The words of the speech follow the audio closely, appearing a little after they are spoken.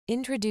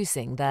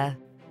Introducing the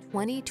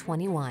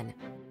 2021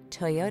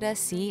 Toyota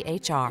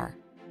CHR.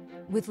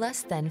 With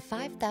less than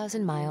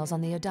 5,000 miles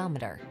on the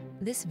odometer,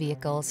 this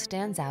vehicle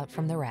stands out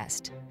from the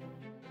rest.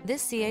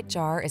 This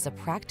CHR is a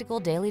practical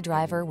daily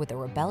driver with a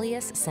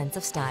rebellious sense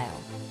of style.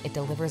 It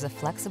delivers a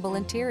flexible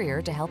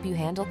interior to help you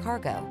handle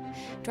cargo,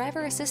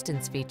 driver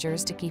assistance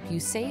features to keep you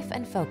safe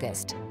and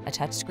focused, a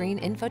touchscreen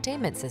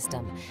infotainment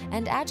system,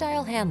 and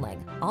agile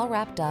handling, all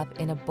wrapped up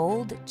in a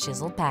bold,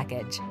 chiseled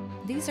package.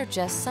 These are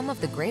just some of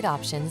the great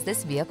options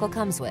this vehicle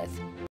comes with: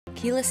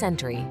 keyless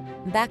entry,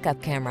 backup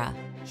camera,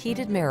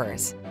 heated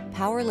mirrors,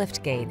 power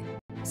liftgate,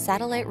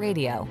 satellite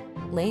radio,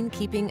 lane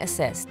keeping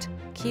assist,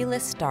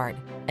 keyless start,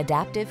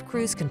 adaptive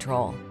cruise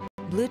control,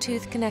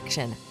 Bluetooth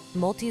connection,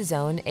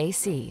 multi-zone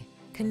AC.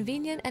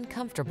 Convenient and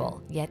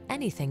comfortable, yet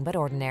anything but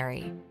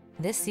ordinary.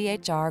 This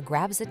CHR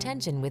grabs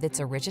attention with its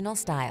original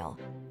style.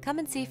 Come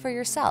and see for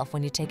yourself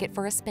when you take it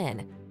for a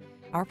spin.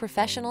 Our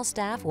professional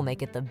staff will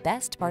make it the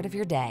best part of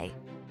your day.